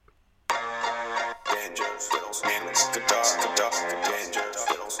fiddles, manless, guitar, banjo,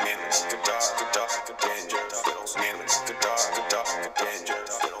 fiddles, manless, guitar, banjo, fiddles, manless, guitar, banjo,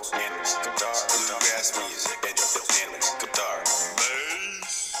 fiddles, manless, guitar, bluegrass music, banjo, fiddles, manless, guitar,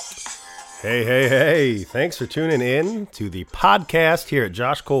 bass. Hey. Thanks for tuning in to the podcast here at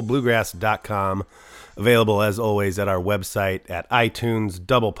joshcolebluegrass.com. Available, as always, at our website, at iTunes,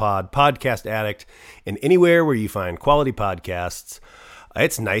 DoublePod, Podcast Addict, and anywhere where you find quality podcasts.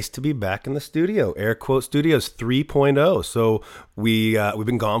 It's nice to be back in the studio, Air Quote Studios 3.0. So we've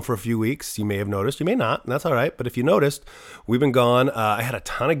been gone for a few weeks. You may have noticed. You may not, and that's all right. But if you noticed, we've been gone. I had a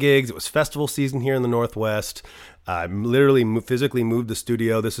ton of gigs. It was festival season here in the Northwest. I literally physically moved the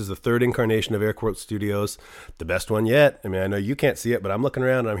studio. This is the third incarnation of Air Quote Studios, the best one yet. I mean, I know you can't see it, but I'm looking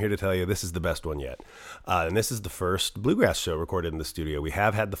around and I'm here to tell you this is the best one yet. And this is the first bluegrass show recorded in the studio. We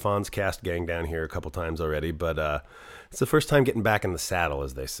have had the Fonz Cast gang down here a couple times already, but it's the first time getting back in the saddle,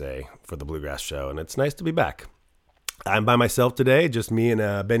 as they say, for the bluegrass show, and it's nice to be back. I'm by myself today, just me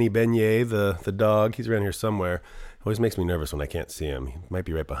and Benny Beignet, the dog. He's around here somewhere. It always makes me nervous when I can't see him. He might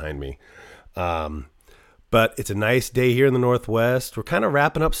be right behind me. But it's a nice day here in the Northwest. We're kind of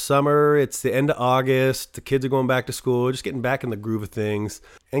wrapping up summer. It's the end of August. The kids are going back to school, just getting back in the groove of things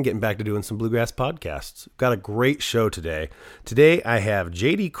and getting back to doing some bluegrass podcasts. Got a great show today. Today I have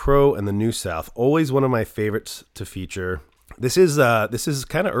JD Crowe and the New South, always one of my favorites to feature. This is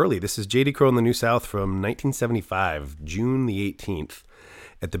kind of early. This is JD Crowe and the New South from 1975, June the 18th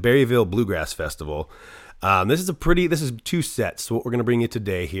at the Berryville Bluegrass Festival. This is two sets. So what we're going to bring you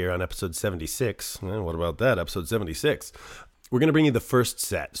today here on episode 76. What about that? Episode 76. We're going to bring you the first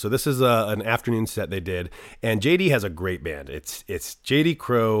set. So this is an afternoon set they did. And JD has a great band. It's JD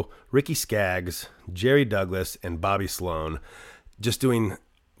Crowe, Ricky Skaggs, Jerry Douglas, and Bobby Sloan, just doing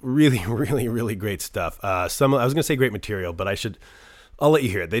really, really, really great stuff. I was going to say great material, but I'll let you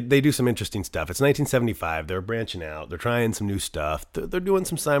hear it. They do some interesting stuff. It's 1975. They're branching out. They're trying some new stuff. They're doing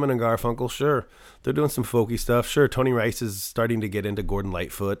some Simon and Garfunkel. Sure. They're doing some folky stuff. Sure. Tony Rice is starting to get into Gordon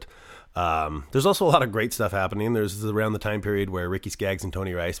Lightfoot. There's also a lot of great stuff happening. There's around the time period where Ricky Skaggs and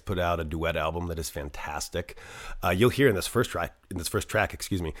Tony Rice put out a duet album that is fantastic. You'll hear in this first track,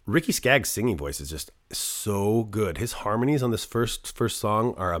 Ricky Skaggs' singing voice is just so good. His harmonies on this first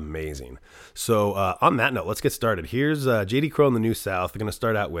song are amazing. So on that note, let's get started. Here's JD Crowe and the New South. We're going to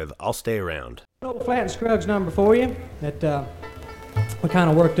start out with "I'll Stay Around." An old Flat and Skaggs number for you that we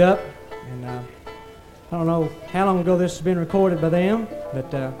kind of worked up, and I don't know how long ago this has been recorded by them,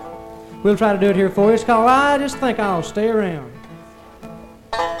 but we'll try to do it here for you. It's called "I Just Think I'll Stay Around."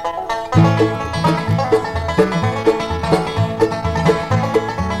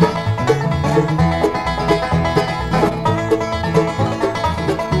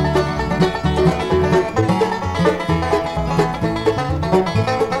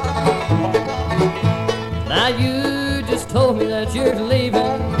 Now you just told me that you're leaving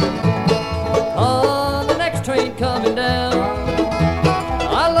on the next train coming down.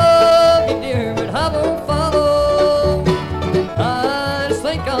 I love you, dear, but I won't follow. I just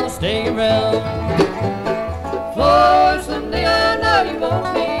think I'll stay around. For someday I know you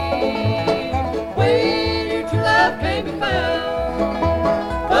won't be when your true love can't be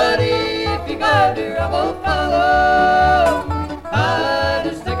found. But if you go, dear, I won't follow. I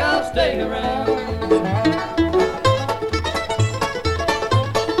just think I'll stay around.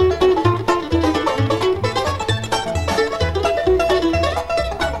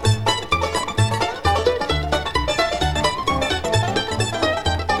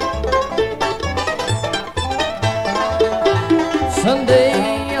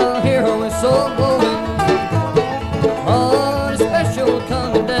 Someday I'll hear a whistle blowing on a special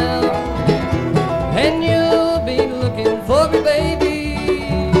coming down, and you'll be looking for me,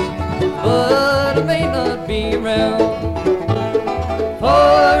 baby, but I may not be around.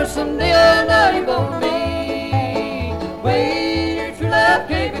 For someday I know you won't be when your true love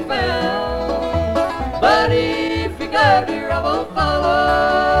can't be found. But if you go, dear, I won't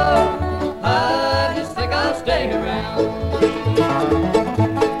follow. I just think I'll stay around.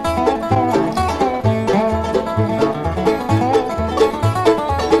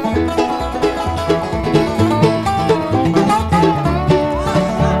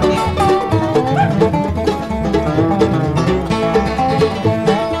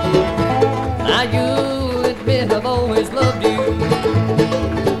 Now you'll admit I've always loved you,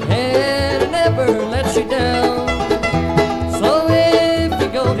 and I never let you down. So if you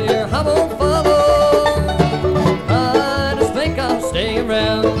go, dear, I won't follow. I just think I'll stay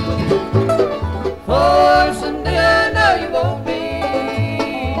around. For someday I know you won't be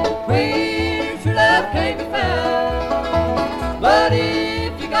when your true love can't be found. But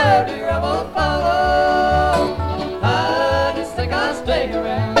if you go, dear, I won't follow.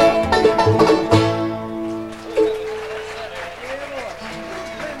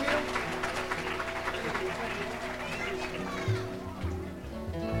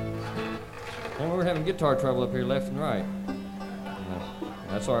 And we're having guitar trouble up here left and right.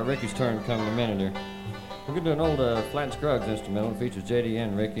 That's all right, Ricky's turn coming in a minute here. We're going to do an old Flat and Skaggs instrumental. It features JD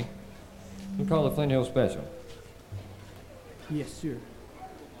and Ricky. We call it Flint Hill Special. Yes, sir.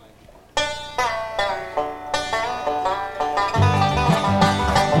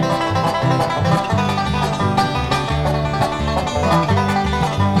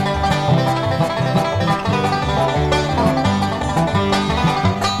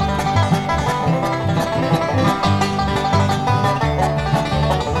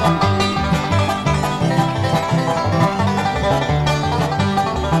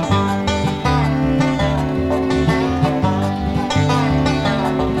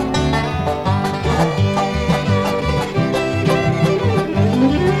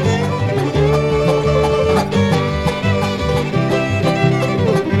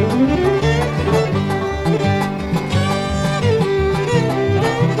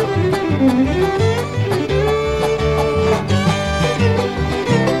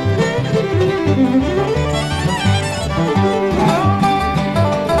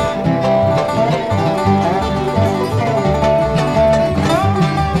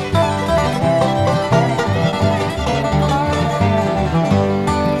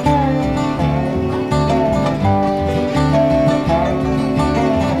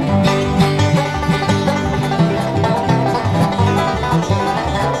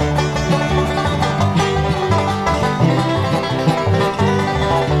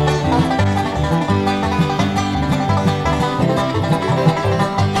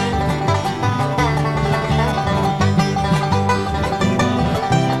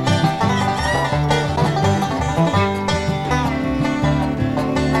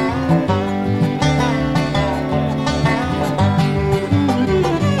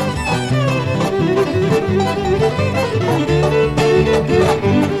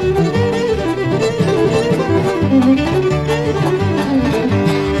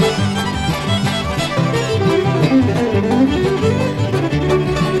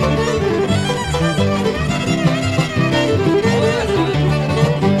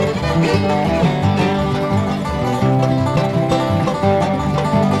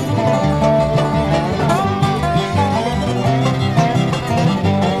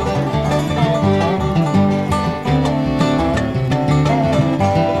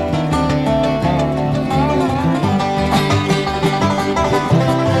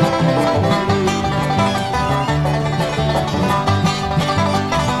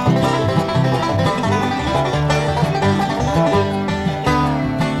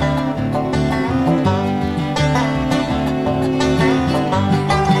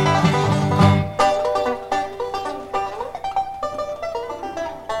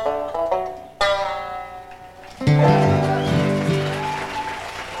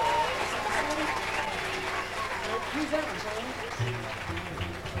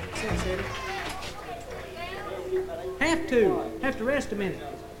 Have to rest a minute.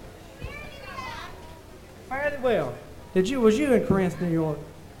 Fare thee well. Was you in Corinth, New York,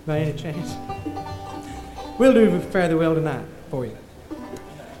 by any chance? We'll do Fare thee well tonight for you.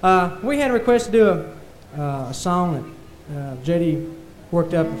 We had a request to do a song that JD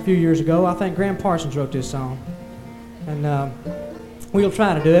worked up a few years ago. I think Graham Parsons wrote this song. And we'll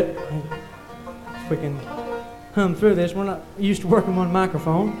try to do it. If we can hum through this. We're not used to working on a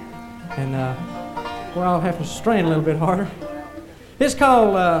microphone. And we'll all have to strain a little bit harder. It's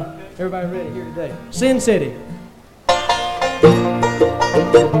called, everybody ready here today, Sin City.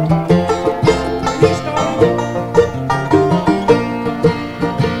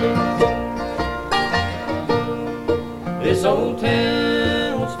 This old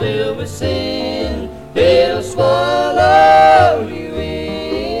town's filled with sin. It'll swallow you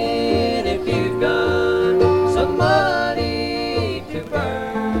in if you've got some money to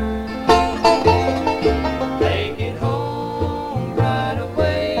burn. Take it home right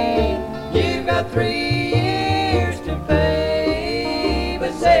away. You've got 3 years to pay,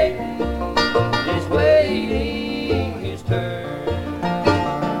 but Satan is waiting his turn.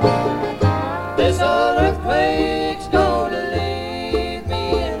 This old earthquake's gonna leave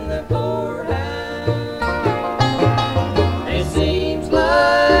me in the poorhouse. It seems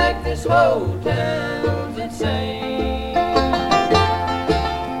like this whole town's insane.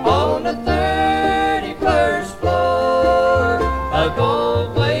 On the 31st floor, a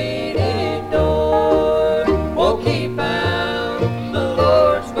gold-plated door won't keep out the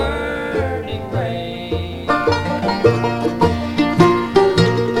Lord's burning rain.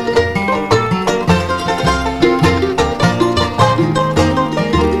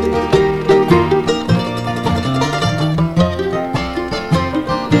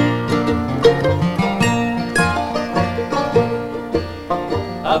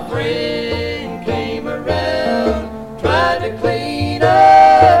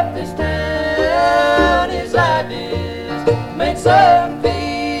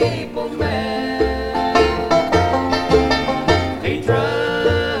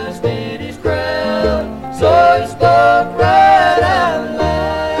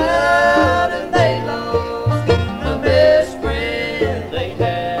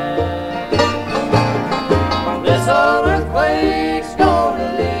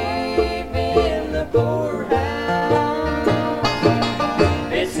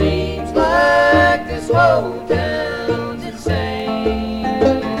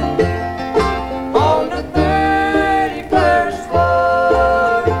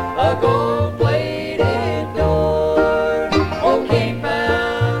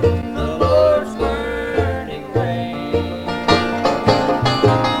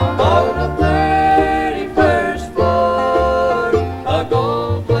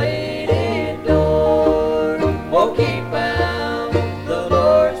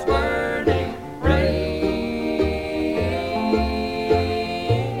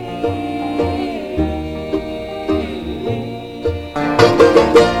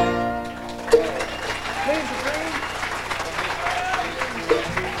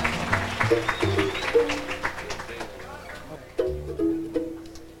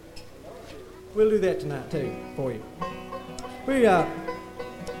 we'll do that tonight too for you. We had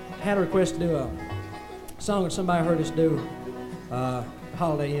a request to do a song that somebody heard us do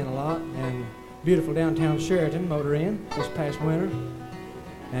Holiday Inn a lot, and beautiful downtown Sheraton Motor Inn this past winter.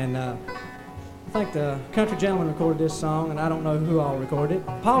 And I think the country gentleman recorded this song, and I don't know who all recorded it.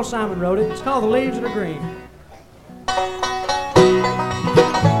 Paul Simon wrote it. It's called The Leaves That Are Green.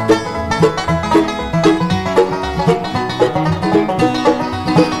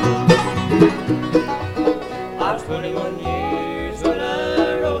 I was 21 years when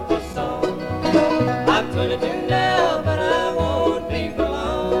I wrote this song. I'm 22 now, but I won't be for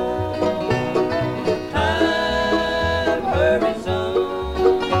long. Time hurries on,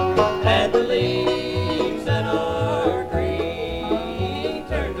 and the leaves that are green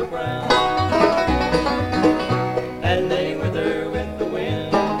turn to brown, and they wither with the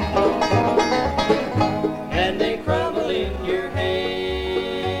wind, and they crumble in your hand.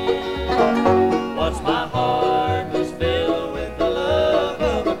 Once my heart was filled with the love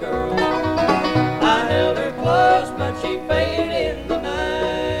of a girl. I held her close, but she faded in the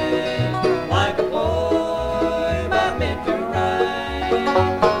night, like a poem I meant to write.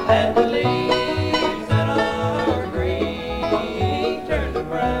 And the leaves that are green turn to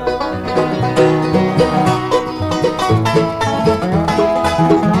brown.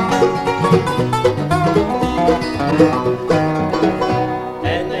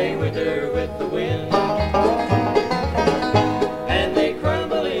 And they wither with the wind, and they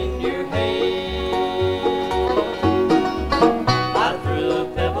crumble in your hand. I threw a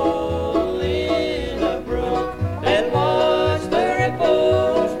pebble in a brook and watched the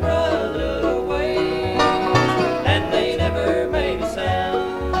ripples run away, and they never made a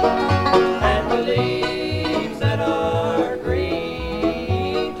sound. And the leaves that are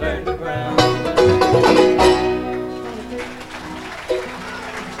green turn to brown.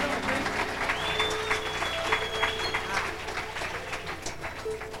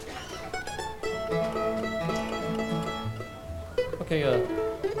 Okay,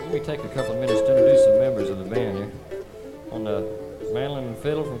 let me take a couple of minutes to introduce some members of the band here. On the mandolin and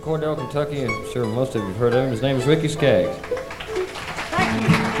fiddle from Cordell, Kentucky, I'm sure most of you have heard of him. His name is Ricky Skaggs.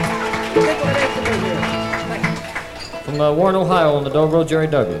 From Warren, Ohio, on the dobro, Jerry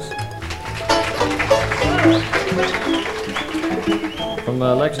Douglas. From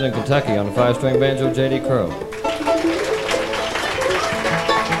Lexington, Kentucky, on the 5-string banjo, JD Crowe.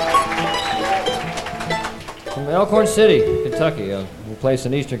 From Elkhorn City, Kentucky, a place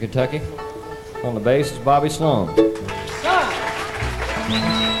in eastern Kentucky. On the bass is Bobby Sloan.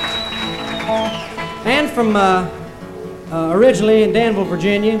 And from originally in Danville,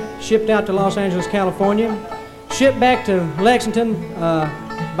 Virginia, shipped out to Los Angeles, California, shipped back to Lexington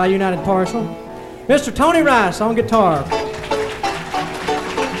by United Parcel, Mr. Tony Rice on guitar.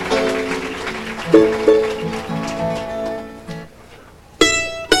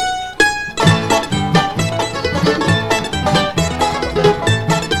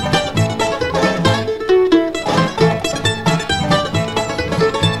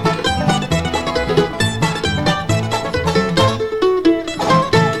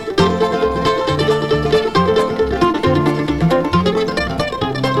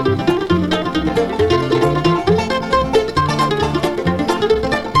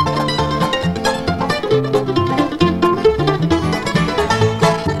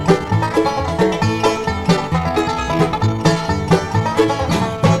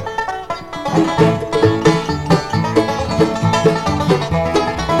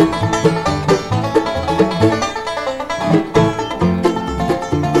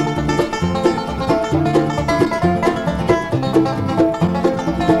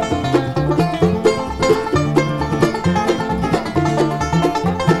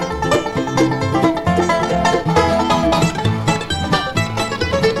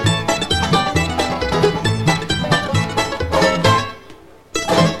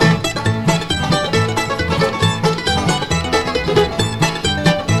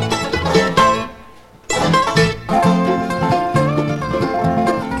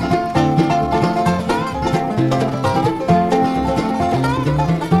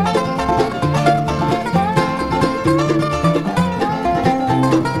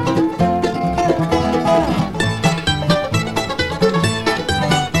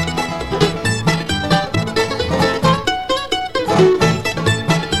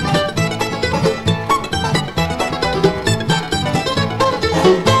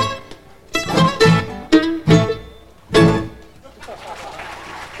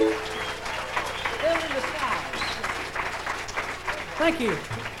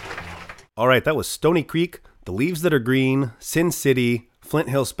 All right, that was Stony Creek, The Leaves That Are Green, Sin City, Flint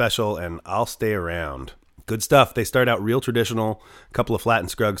Hill Special and I'll Stay Around. Good stuff. They start out real traditional, a couple of Flat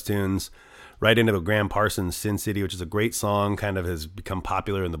and Skaggs tunes, right into a Graham Parsons' Sin City, which is a great song, kind of has become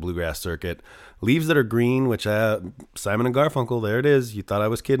popular in the bluegrass circuit. Leaves That Are Green, which Simon and Garfunkel, there it is. You thought I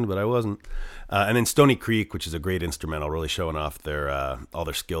was kidding, but I wasn't. And then Stony Creek, which is a great instrumental, really showing off their all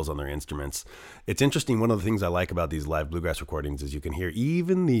their skills on their instruments. It's interesting. One of the things I like about these live bluegrass recordings is you can hear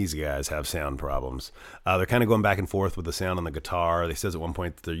even these guys have sound problems. They're kind of going back and forth with the sound on the guitar. They says at one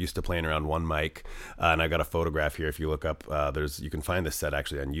point that they're used to playing around one mic. And I got a photograph here. If you look up, you can find this set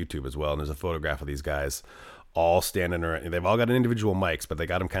actually on YouTube as well. And there's a photograph of these guys all standing around. They've all got individual mics, but they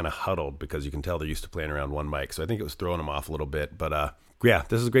got them kind of huddled because you can tell they're used to playing around one mic. So I think it was throwing them off a little bit. But yeah,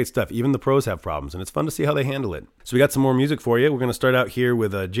 this is great stuff. Even the pros have problems, and it's fun to see how they handle it. So we got some more music for you. We're going to start out here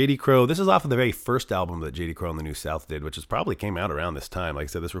with JD Crowe. This is off of the very first album that JD Crowe and the New South did, which is probably came out around this time. Like I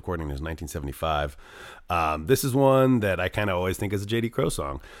said, this recording is 1975. This is one that I kind of always think is a JD Crowe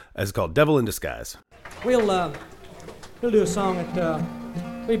song. It's called Devil in Disguise. We'll do a song that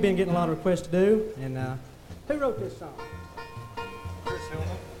we've been getting a lot of requests to do. And who wrote this song? Chris Hillman,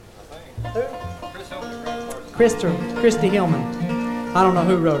 I think. Who? Chris Hillman. Christy Hillman. I don't know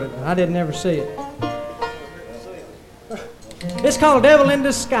who wrote it, but I didn't ever see it. It's called Devil in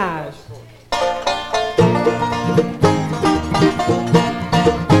Disguise.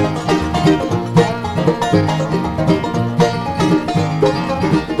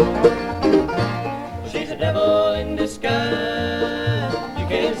 She's a devil in disguise. You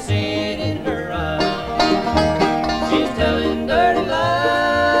can't see it in her eyes. She's telling dirty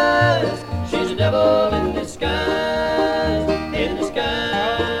lies. She's a devil in disguise. In disguise.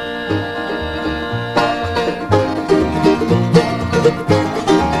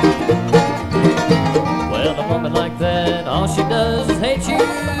 Well, a woman like that, all she does is hate you,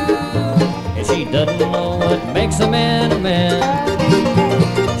 and she doesn't know what makes a man a man.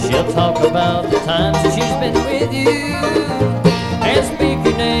 She'll talk about the times that she's been with you and speak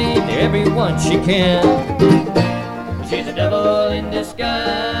your name to everyone she can. She's a devil in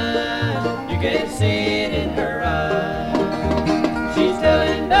disguise. You can't see it in her eyes. She's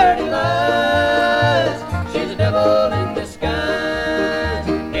telling dirty lies. She's a devil in disguise.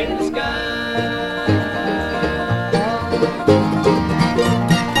 In disguise.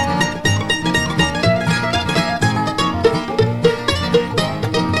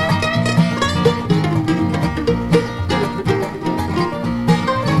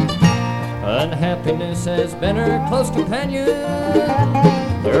 Unhappiness has been her close companion.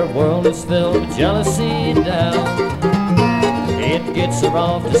 Her world is filled with jealousy and doubt. It gets her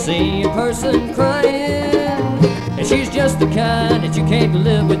off to see a person crying, and she's just the kind that you can't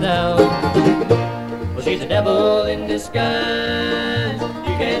live without. Well, she's a devil in disguise.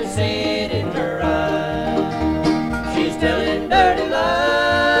 You can't see it in her eyes. She's telling dirty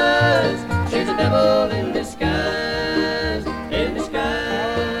lies. She's a devil in disguise. In disguise.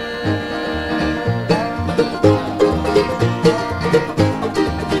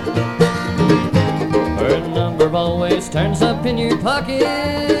 Her number always turns up in your pocket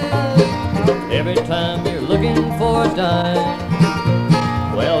every time you're looking for a dime.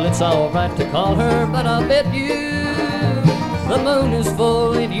 Well, it's alright to call her, but I'll bet you the moon is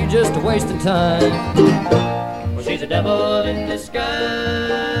full and you just a waste of time. Well, she's a devil in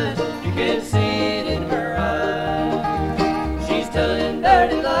disguise. You can't see it in her eyes. She's telling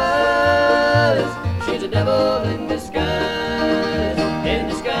dirty lies. She's a devil in disguise. In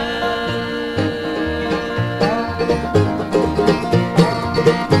disguise.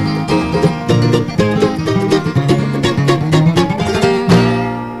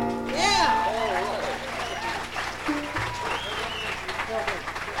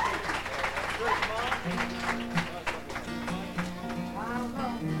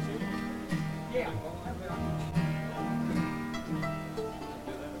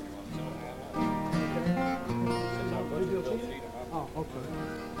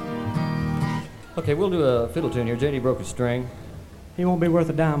 Okay, we'll do a fiddle tune here. JD broke a string. He won't be worth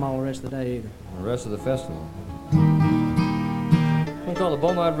a dime all the rest of the day either. The rest of the festival. We'll call it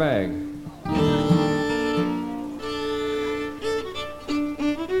Beaumont Rag.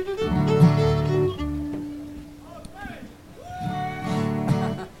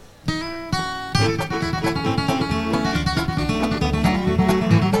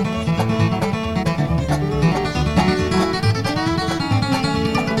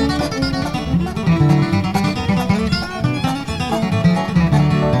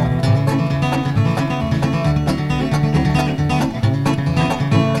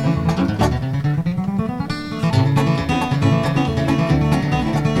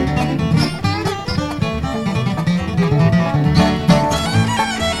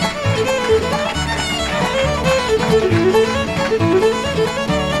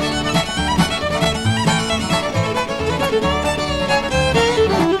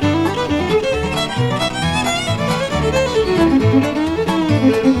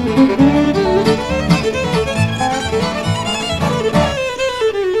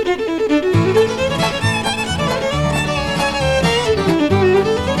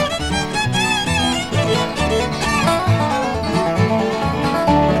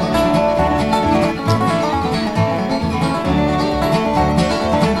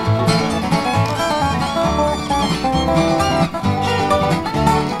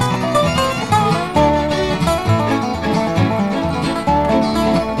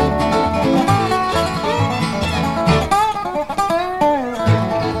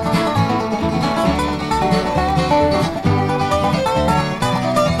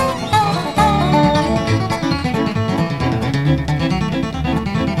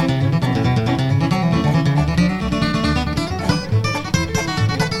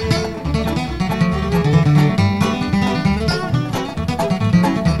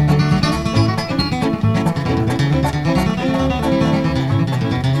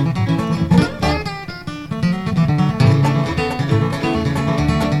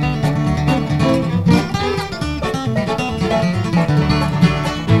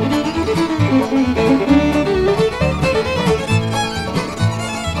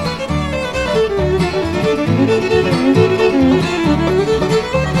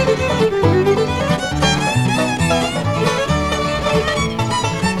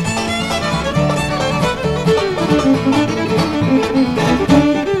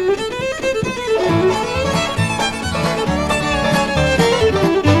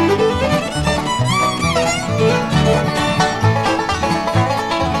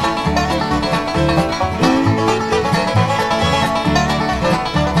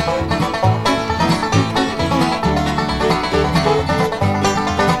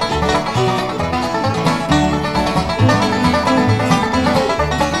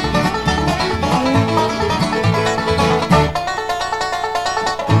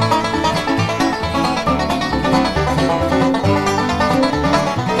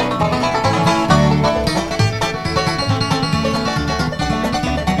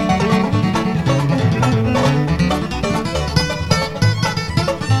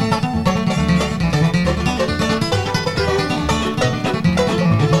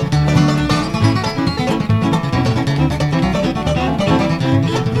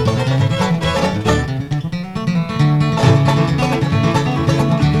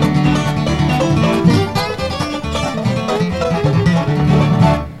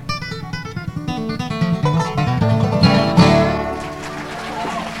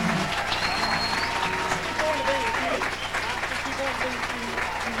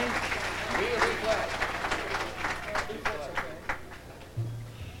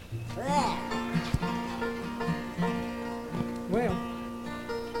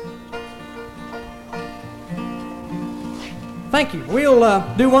 Thank you.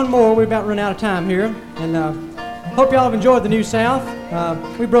 We'll do one more. We're about to run out of time here. And hope y'all have enjoyed the New South.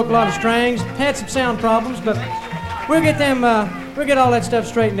 We broke a lot of strings, had some sound problems, but we'll get them, we'll get all that stuff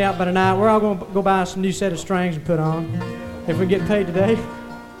straightened out by tonight. We're all going to go buy some new set of strings and put on, if we get paid today.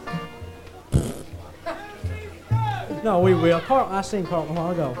 No, we will. I seen Carlton a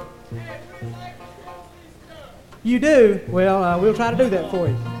while ago. You do? Well, we'll try to do that for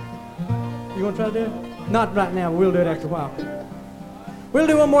you. You want to try to do it? Not right now, but we'll do it after a while. We'll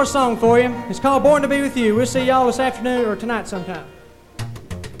do one more song for you. It's called Born to Be With You. We'll see y'all this afternoon or tonight sometime.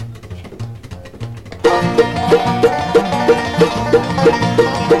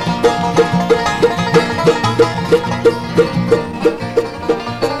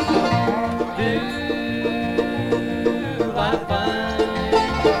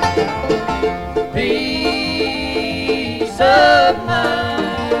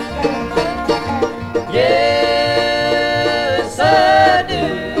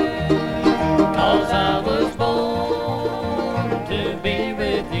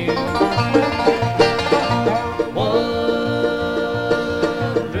 One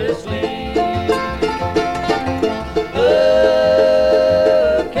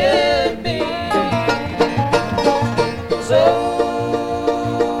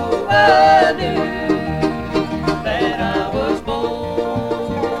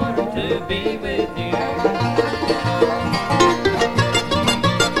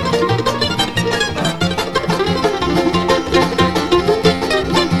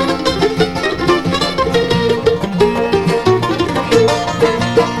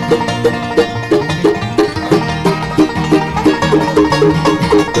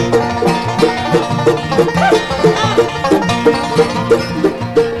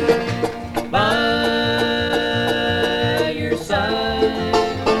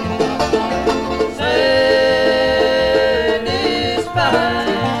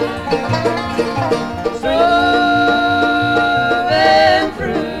and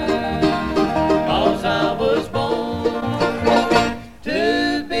through, 'cause I was born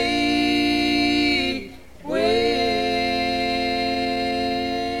to be with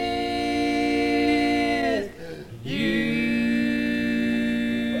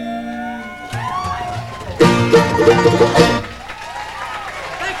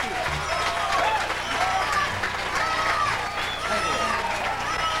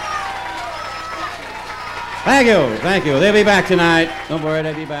you. Thank you. They'll be back tonight. Don't worry,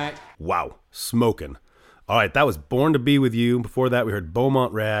 they'll be back. Wow, smoking. All right, that was Born to Be With You. Before that, we heard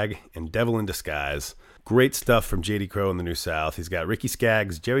Beaumont Rag and Devil in Disguise. Great stuff from JD Crowe in the New South. He's got Ricky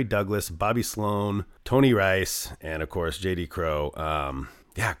Skaggs, Jerry Douglas, Bobby Sloan, Tony Rice, and of course, JD Crowe.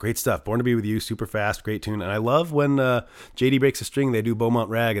 Yeah, great stuff. Born to Be With You, super fast, great tune. And I love when JD breaks a string, they do Beaumont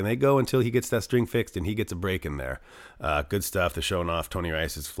Rag, and they go until he gets that string fixed and he gets a break in there. Good stuff. They're showing off Tony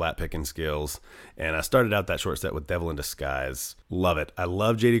Rice's flat picking skills. And I started out that short set with Devil in Disguise. Love it. I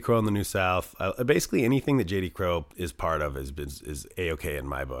love JD Crowe in the New South. Basically, anything that JD Crowe is part of is A-OK in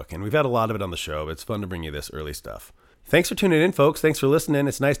my book. And we've had a lot of it on the show, but it's fun to bring you this early stuff. Thanks for tuning in, folks. Thanks for listening.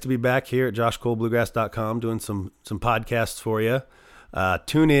 It's nice to be back here at joshcolebluegrass.com doing some podcasts for you.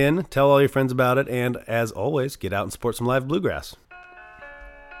 Tune in, tell all your friends about it, and as always, get out and support some live bluegrass.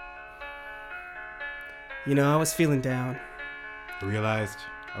 You know, I was feeling down. I realized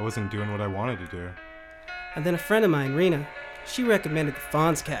I wasn't doing what I wanted to do. And then a friend of mine, Rena, she recommended the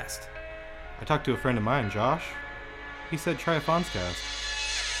Fonzcast. I talked to a friend of mine, Josh. He said try a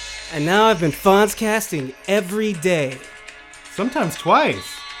Fonzcast. And now I've been Fonzcasting every day. Sometimes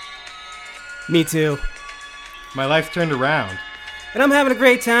twice. Me too. My life's turned around. And I'm having a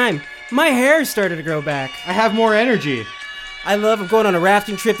great time. My hair started to grow back. I have more energy. I'm going on a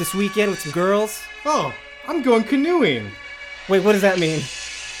rafting trip this weekend with some girls. Oh, I'm going canoeing. Wait, what does that mean?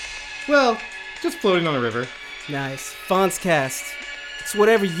 Well, just floating on a river. Nice. Fonzcast. It's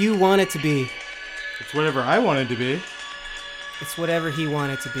whatever you want it to be. It's whatever I wanted to be. It's whatever he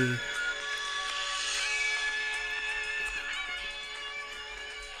wanted to be.